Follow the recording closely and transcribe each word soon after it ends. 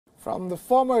From the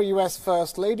former U.S.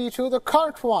 First Lady to the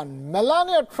current one,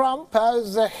 Melania Trump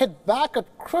has hit back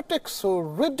at critics who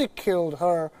ridiculed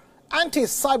her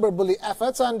anti-cyberbully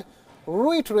efforts and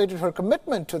reiterated her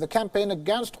commitment to the campaign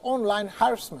against online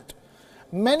harassment.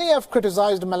 Many have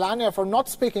criticized Melania for not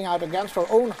speaking out against her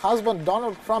own husband,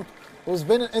 Donald Trump, who's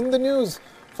been in the news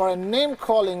for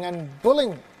name-calling and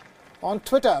bullying on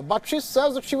Twitter. But she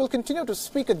says that she will continue to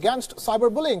speak against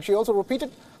cyberbullying. She also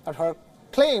repeated that her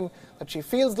claim that she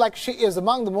feels like she is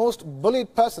among the most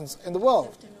bullied persons in the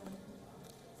world.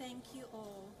 Thank you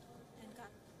all.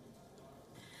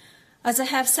 As I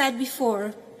have said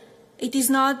before, it is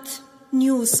not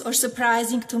news or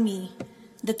surprising to me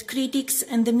that critics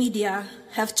and the media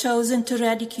have chosen to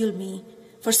ridicule me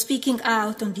for speaking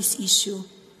out on this issue,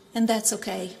 and that's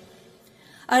okay.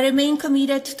 I remain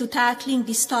committed to tackling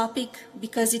this topic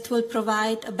because it will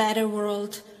provide a better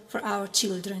world for our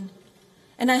children.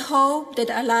 And I hope that,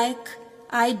 like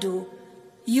I do,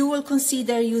 you will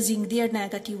consider using their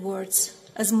negative words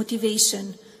as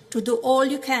motivation to do all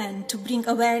you can to bring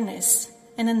awareness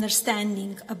and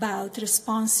understanding about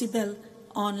responsible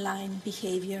online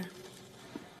behavior.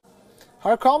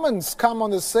 Her comments come on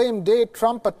the same day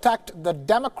Trump attacked the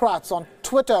Democrats on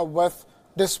Twitter with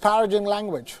disparaging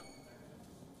language.